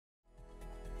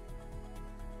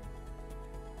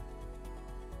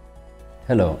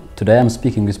Hello, today I'm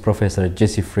speaking with Professor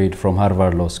Jesse Fried from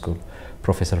Harvard Law School.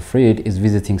 Professor Fried is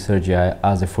visiting CERGE-EI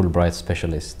as a Fulbright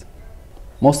Specialist.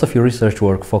 Most of your research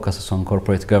work focuses on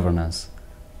corporate governance.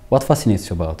 What fascinates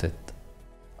you about it?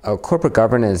 Corporate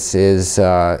governance is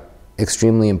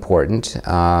extremely important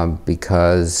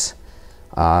because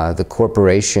the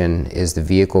corporation is the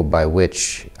vehicle by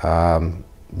which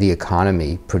the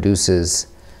economy produces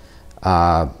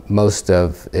most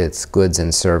of its goods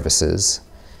and services,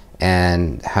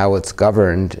 and how it's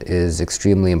governed is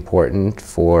extremely important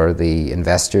for the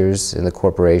investors in the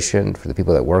corporation, for the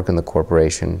people that work in the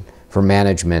corporation, for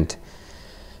management,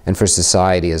 and for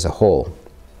society as a whole.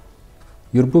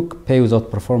 Your book, Pay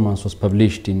Without Performance, was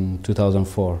published in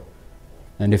 2004,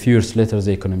 and a few years later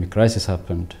the economic crisis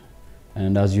happened.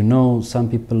 And as you know, some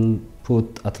people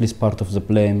put at least part of the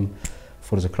blame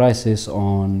for the crisis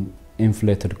on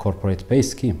inflated corporate pay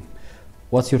scheme.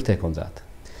 What's your take on that?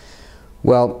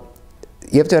 Well,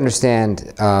 you have to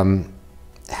understand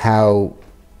how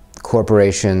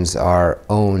corporations are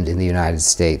owned in the United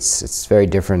States. It's very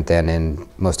different than in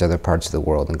most other parts of the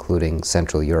world, including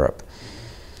Central Europe.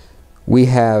 We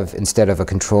have, instead of a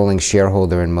controlling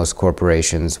shareholder in most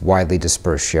corporations, widely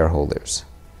dispersed shareholders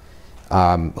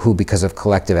who, because of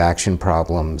collective action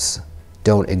problems,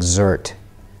 don't exert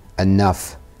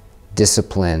enough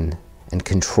discipline and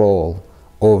control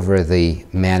over the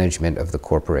management of the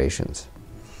corporations.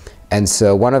 And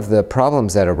so one of the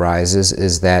problems that arises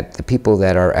is that the people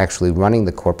that are actually running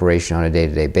the corporation on a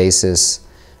day-to-day basis,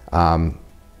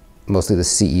 mostly the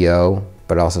CEO,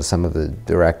 but also some of the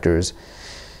directors,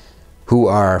 who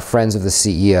are friends of the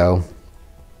CEO,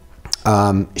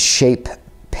 shape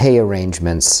pay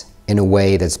arrangements in a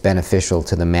way that's beneficial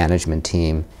to the management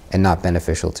team and not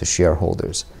beneficial to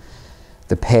shareholders.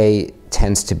 The pay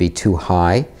tends to be too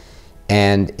high,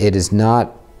 and it is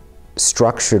not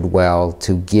structured well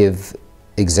to give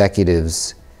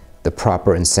executives the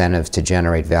proper incentives to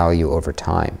generate value over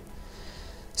time.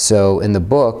 So in the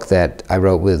book that I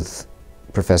wrote with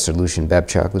Professor Lucian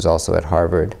Bebchuk, who's also at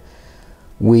Harvard,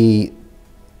 we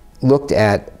looked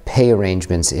at pay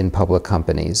arrangements in public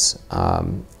companies.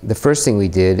 The first thing we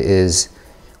did is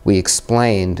we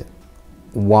explained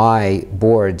why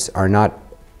boards are not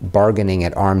bargaining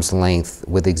at arm's length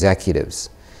with executives.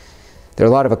 There are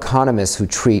a lot of economists who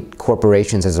treat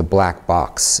corporations as a black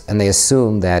box, and they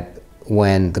assume that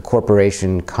when the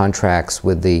corporation contracts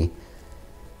with the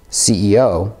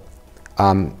CEO,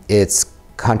 it's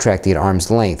contracting at arm's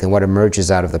length, and what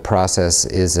emerges out of the process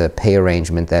is a pay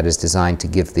arrangement that is designed to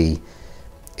give the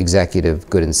executive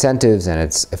good incentives, and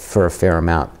it's for a fair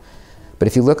amount. But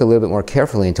if you look a little bit more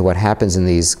carefully into what happens in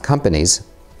these companies,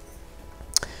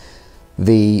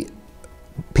 the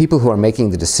people who are making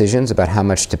the decisions about how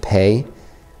much to pay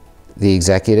the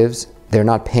executives, they're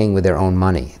not paying with their own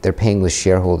money. They're paying with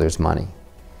shareholders' money.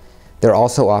 They're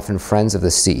also often friends of the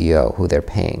CEO who they're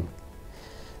paying.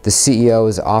 The CEO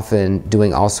is often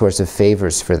doing all sorts of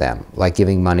favors for them, like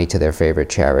giving money to their favorite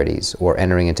charities or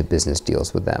entering into business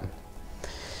deals with them.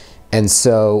 And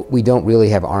so we don't really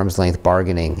have arm's length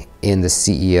bargaining in the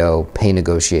CEO pay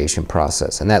negotiation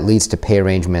process, and that leads to pay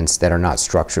arrangements that are not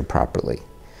structured properly.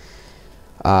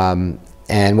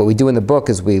 And what we do in the book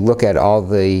is we look at all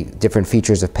the different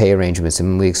features of pay arrangements,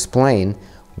 and we explain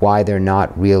why they're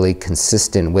not really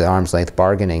consistent with arm's length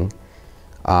bargaining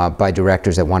by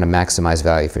directors that want to maximize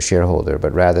value for shareholder,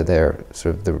 but rather they're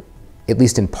sort of, at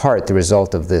least in part, the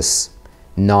result of this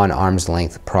non-arm's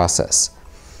length process.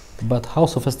 But how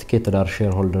sophisticated are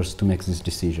shareholders to make these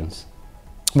decisions?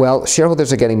 Well,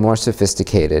 shareholders are getting more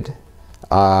sophisticated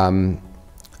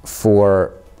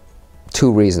for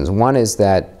two reasons. One is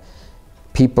that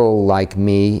people like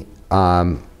me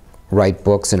write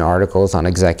books and articles on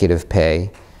executive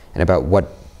pay and about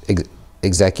what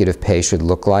executive pay should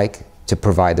look like to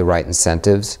provide the right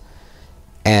incentives.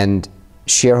 And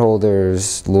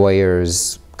shareholders,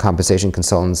 lawyers, compensation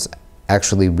consultants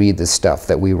actually read the stuff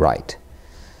that we write.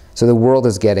 So the world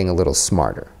is getting a little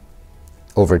smarter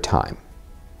over time.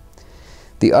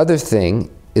 The other thing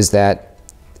is that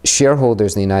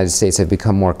shareholders in the United States have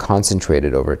become more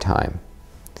concentrated over time.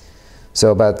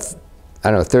 So about, I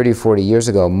don't know, 30, 40 years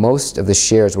ago, most of the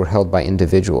shares were held by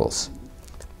individuals.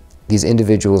 These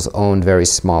individuals owned very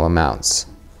small amounts.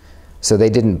 So they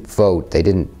didn't vote, they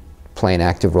didn't play an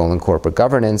active role in corporate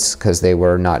governance because they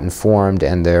were not informed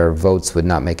and their votes would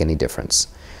not make any difference.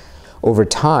 Over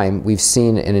time, we've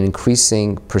seen an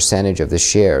increasing percentage of the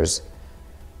shares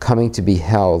coming to be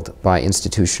held by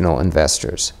institutional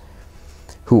investors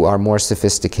who are more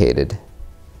sophisticated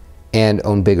and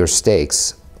own bigger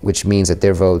stakes, which means that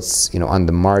their votes, on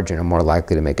the margin are more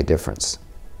likely to make a difference.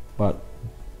 But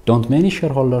don't many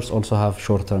shareholders also have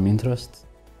short-term interests?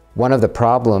 One of the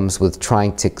problems with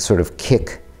trying to sort of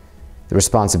kick the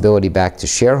responsibility back to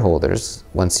shareholders,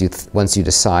 once you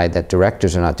decide that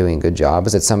directors are not doing a good job,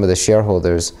 is that some of the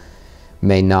shareholders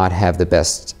may not have the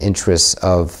best interests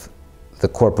of the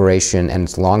corporation and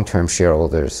its long-term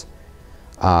shareholders.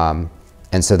 And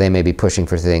so they may be pushing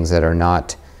for things that are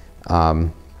not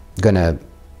going to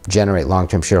generate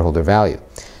long-term shareholder value.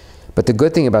 But the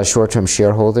good thing about short-term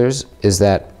shareholders is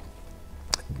that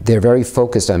they're very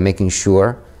focused on making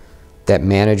sure that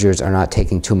managers are not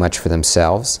taking too much for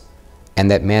themselves, and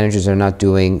that managers are not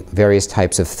doing various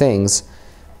types of things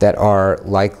that are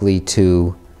likely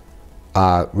to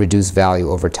reduce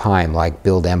value over time, like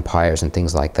build empires and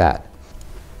things like that.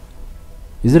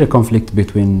 Is there a conflict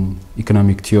between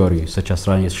economic theory, such as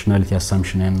rationality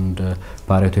assumption and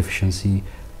Pareto efficiency,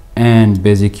 and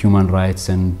basic human rights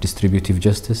and distributive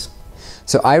justice?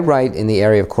 So I write in the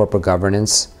area of corporate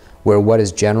governance, where what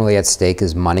is generally at stake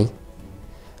is money.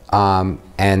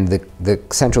 And the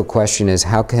central question is,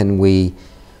 how can we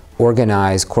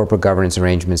organize corporate governance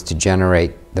arrangements to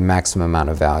generate the maximum amount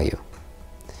of value?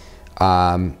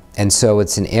 And so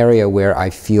it's an area where I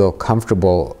feel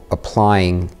comfortable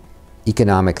applying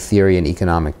economic theory and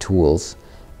economic tools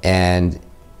and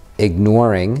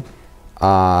ignoring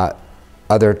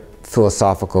other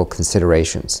philosophical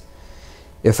considerations.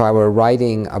 If I were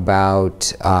writing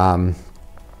about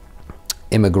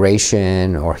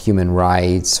immigration or human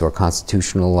rights or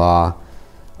constitutional law,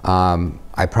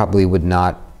 I probably would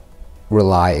not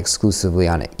rely exclusively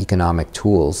on economic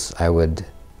tools. I would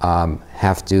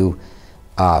have to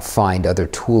find other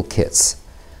toolkits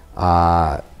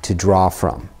to draw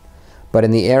from. But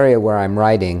in the area where I'm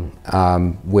writing,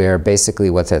 where basically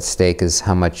what's at stake is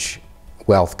how much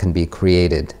wealth can be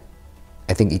created,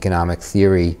 I think economic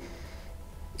theory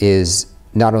is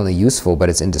not only useful, but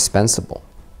it's indispensable.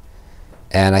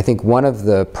 And I think one of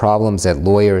the problems that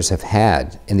lawyers have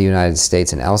had in the United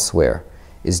States and elsewhere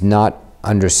is not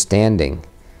understanding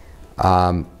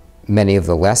many of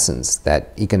the lessons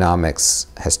that economics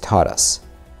has taught us.